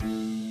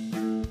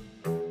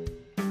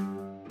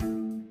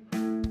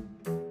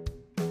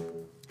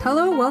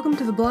Hello, welcome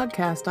to the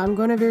Blogcast. I'm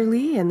Guinevere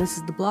Lee, and this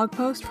is the blog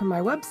post from my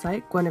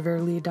website,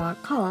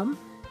 guineverelee.com,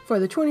 for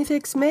the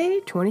 26th May,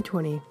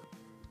 2020.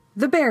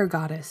 The Bear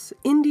Goddess,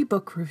 Indie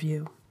Book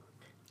Review.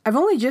 I've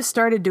only just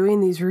started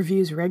doing these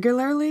reviews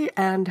regularly,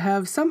 and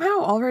have somehow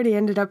already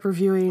ended up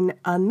reviewing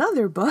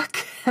another book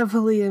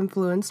heavily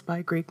influenced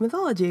by Greek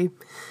mythology.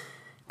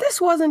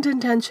 This wasn't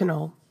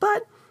intentional,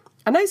 but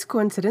a nice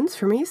coincidence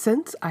for me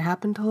since I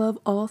happen to love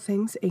all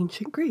things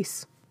ancient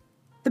Greece.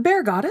 The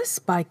Bear Goddess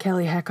by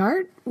Kelly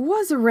Heckart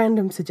was a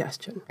random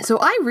suggestion, so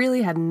I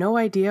really had no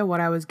idea what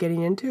I was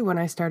getting into when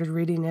I started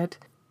reading it.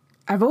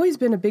 I've always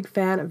been a big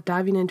fan of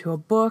diving into a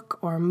book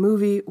or a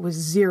movie with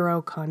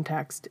zero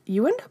context.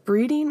 You end up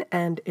reading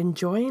and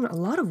enjoying a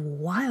lot of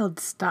wild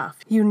stuff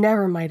you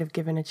never might have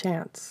given a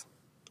chance.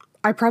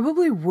 I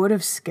probably would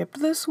have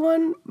skipped this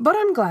one, but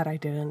I'm glad I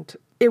didn't.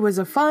 It was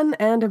a fun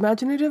and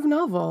imaginative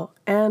novel,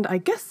 and I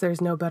guess there's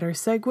no better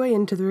segue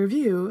into the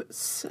review,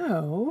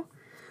 so...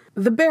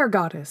 The Bear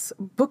Goddess,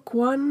 Book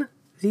 1,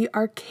 the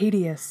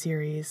Arcadia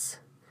series.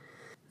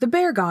 The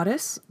Bear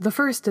Goddess, the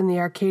first in the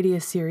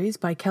Arcadia series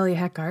by Kelly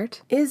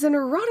Heckart, is an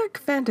erotic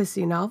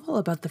fantasy novel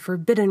about the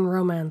forbidden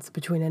romance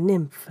between a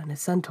nymph and a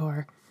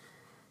centaur.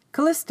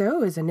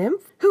 Callisto is a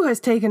nymph who has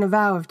taken a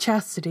vow of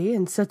chastity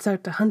and sets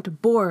out to hunt a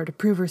boar to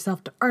prove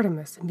herself to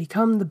Artemis and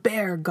become the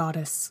Bear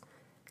Goddess.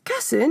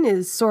 Cassin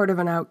is sort of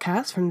an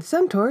outcast from the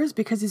centaurs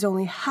because he's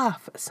only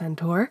half a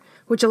centaur,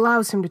 which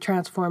allows him to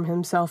transform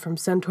himself from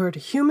centaur to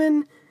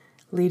human,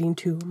 leading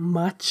to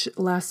much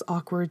less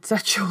awkward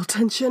sexual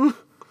tension,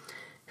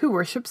 who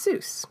worships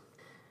Zeus.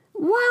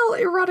 While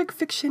erotic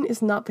fiction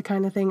is not the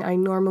kind of thing I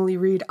normally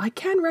read, I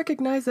can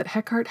recognize that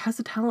Heckart has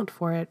a talent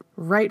for it.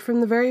 Right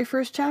from the very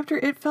first chapter,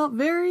 it felt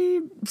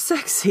very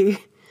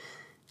sexy.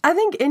 I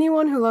think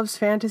anyone who loves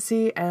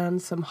fantasy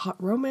and some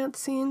hot romance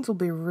scenes will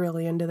be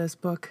really into this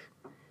book.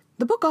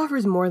 The book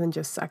offers more than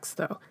just sex,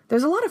 though.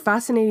 There's a lot of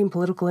fascinating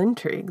political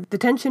intrigue. The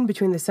tension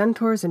between the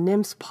centaurs and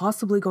nymphs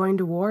possibly going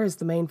to war is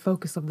the main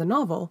focus of the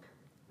novel.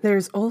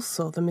 There's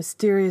also the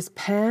mysterious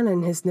Pan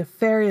and his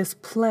nefarious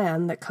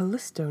plan that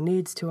Callisto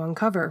needs to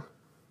uncover.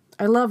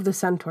 I love the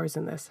centaurs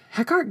in this.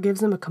 Heckart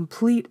gives them a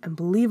complete and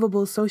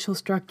believable social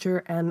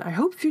structure, and I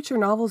hope future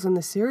novels in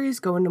the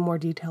series go into more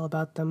detail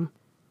about them.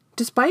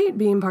 Despite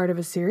being part of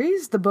a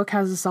series, the book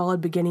has a solid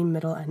beginning,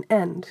 middle, and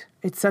end.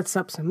 It sets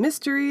up some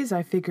mysteries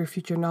I figure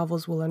future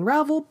novels will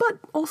unravel, but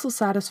also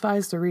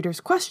satisfies the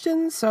reader's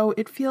questions, so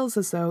it feels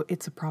as though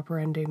it's a proper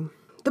ending.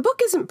 The book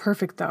isn't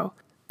perfect, though.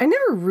 I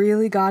never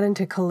really got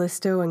into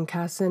Callisto and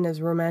Cassin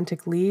as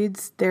romantic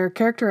leads. Their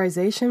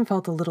characterization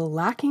felt a little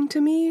lacking to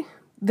me.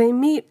 They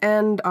meet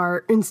and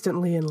are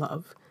instantly in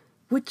love,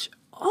 which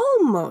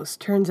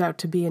almost turns out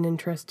to be an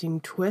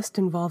interesting twist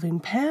involving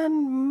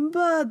Pan,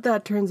 but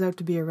that turns out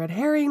to be a red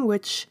herring,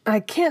 which I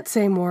can't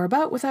say more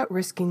about without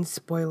risking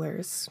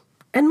spoilers.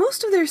 And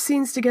most of their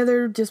scenes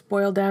together just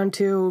boil down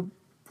to,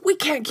 we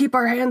can't keep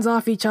our hands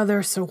off each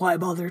other, so why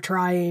bother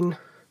trying?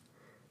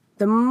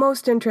 The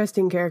most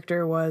interesting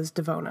character was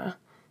Devona.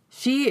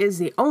 She is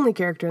the only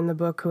character in the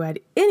book who had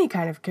any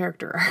kind of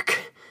character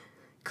arc.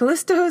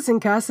 Callisto's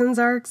and Cassin's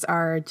arcs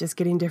are just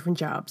getting different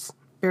jobs.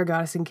 Bear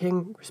Goddess and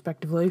King,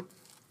 respectively.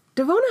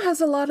 Devona has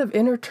a lot of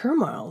inner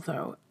turmoil,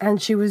 though, and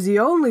she was the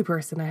only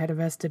person I had a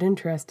vested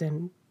interest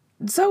in.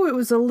 So it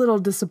was a little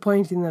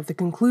disappointing that the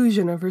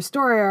conclusion of her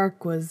story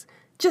arc was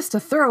just a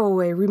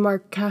throwaway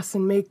remark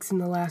Cassin makes in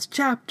the last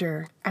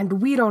chapter,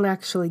 and we don't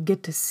actually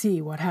get to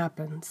see what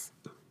happens.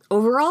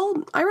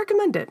 Overall, I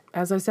recommend it.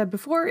 As I said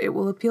before, it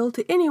will appeal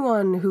to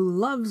anyone who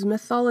loves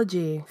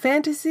mythology,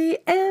 fantasy,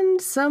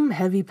 and some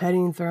heavy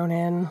petting thrown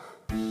in.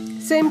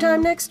 Same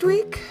time next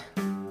week?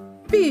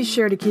 Be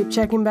sure to keep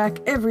checking back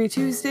every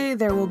Tuesday.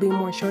 There will be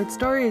more short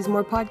stories,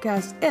 more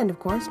podcasts, and of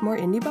course, more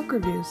indie book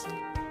reviews.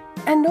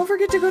 And don't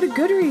forget to go to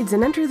Goodreads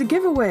and enter the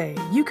giveaway.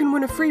 You can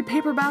win a free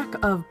paperback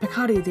of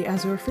Pekati the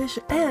Azure Fish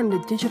and a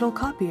digital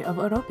copy of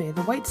Orope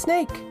the White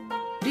Snake.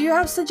 Do you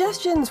have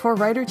suggestions for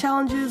writer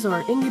challenges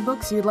or indie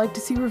books you'd like to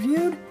see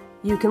reviewed?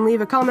 You can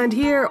leave a comment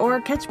here or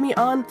catch me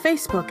on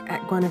Facebook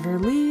at Guinevere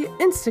Lee,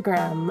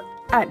 Instagram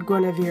at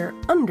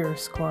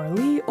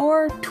Guinevere_Lee,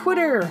 or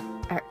Twitter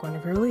at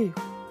Guinevere Lee.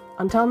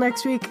 Until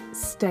next week,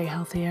 stay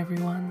healthy,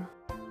 everyone.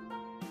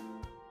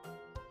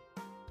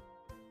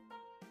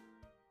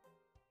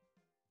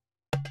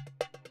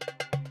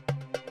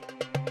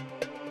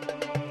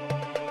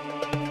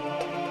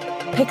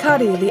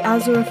 Pekati the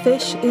Azure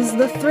Fish is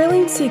the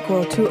thrilling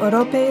sequel to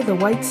Orope the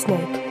White Snake.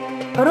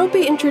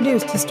 Orope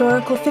introduced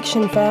historical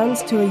fiction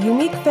fans to a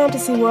unique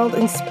fantasy world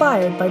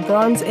inspired by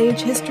Bronze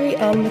Age history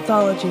and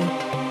mythology.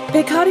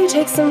 Pekati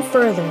takes them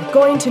further,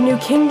 going to new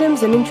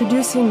kingdoms and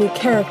introducing new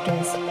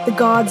characters. The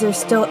gods are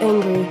still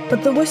angry,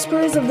 but the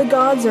whispers of the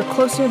gods are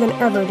closer than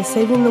ever to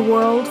saving the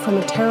world from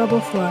a terrible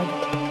flood.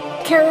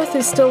 Kareth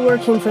is still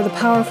working for the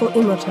powerful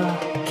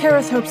Imhotep.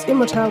 Kareth hopes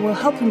Imhotep will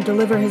help him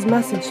deliver his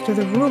message to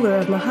the ruler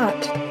of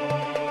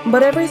Mahat.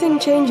 But everything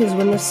changes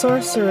when the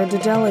sorcerer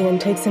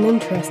Dedelian takes an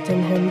interest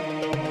in him.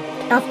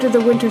 After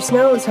the winter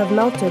snows have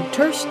melted,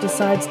 Tersh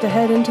decides to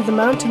head into the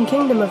mountain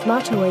kingdom of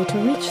Mataway to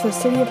reach the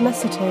city of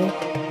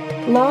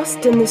Nesete.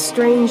 Lost in this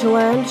strange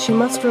land, she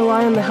must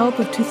rely on the help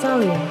of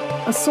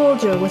Tuthalia, a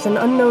soldier with an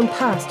unknown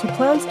past who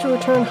plans to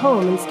return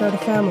home and start a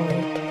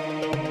family.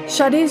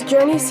 Shadi's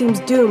journey seems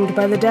doomed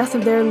by the death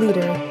of their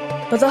leader,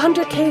 but the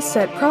Hunter case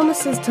set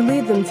promises to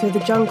lead them through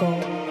the jungle.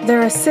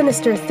 There are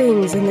sinister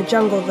things in the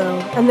jungle, though,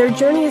 and their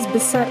journey is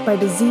beset by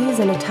disease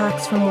and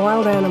attacks from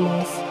wild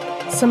animals.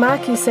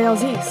 Samaki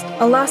sails east,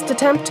 a last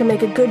attempt to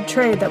make a good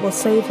trade that will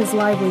save his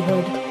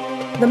livelihood.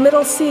 The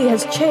Middle Sea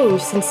has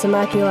changed since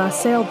Samaki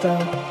last sailed,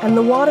 though, and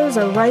the waters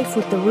are rife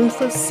with the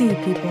ruthless sea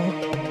people.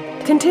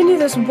 Continue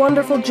this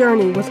wonderful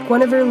journey with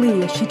Guinevere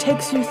Lee as she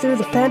takes you through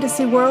the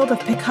fantasy world of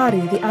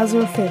Pikari the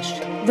Azure Fish,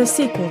 the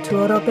sequel to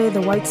Orope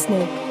the White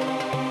Snake.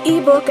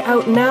 Ebook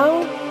out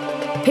now,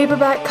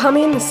 paperback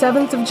coming the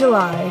 7th of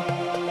July.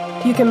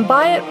 You can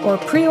buy it or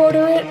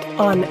pre-order it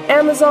on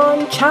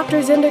Amazon,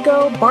 Chapters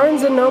Indigo,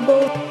 Barnes &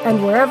 Noble,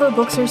 and wherever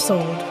books are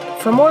sold.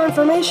 For more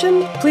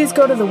information, please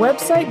go to the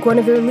website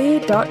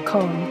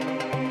guineverelee.com.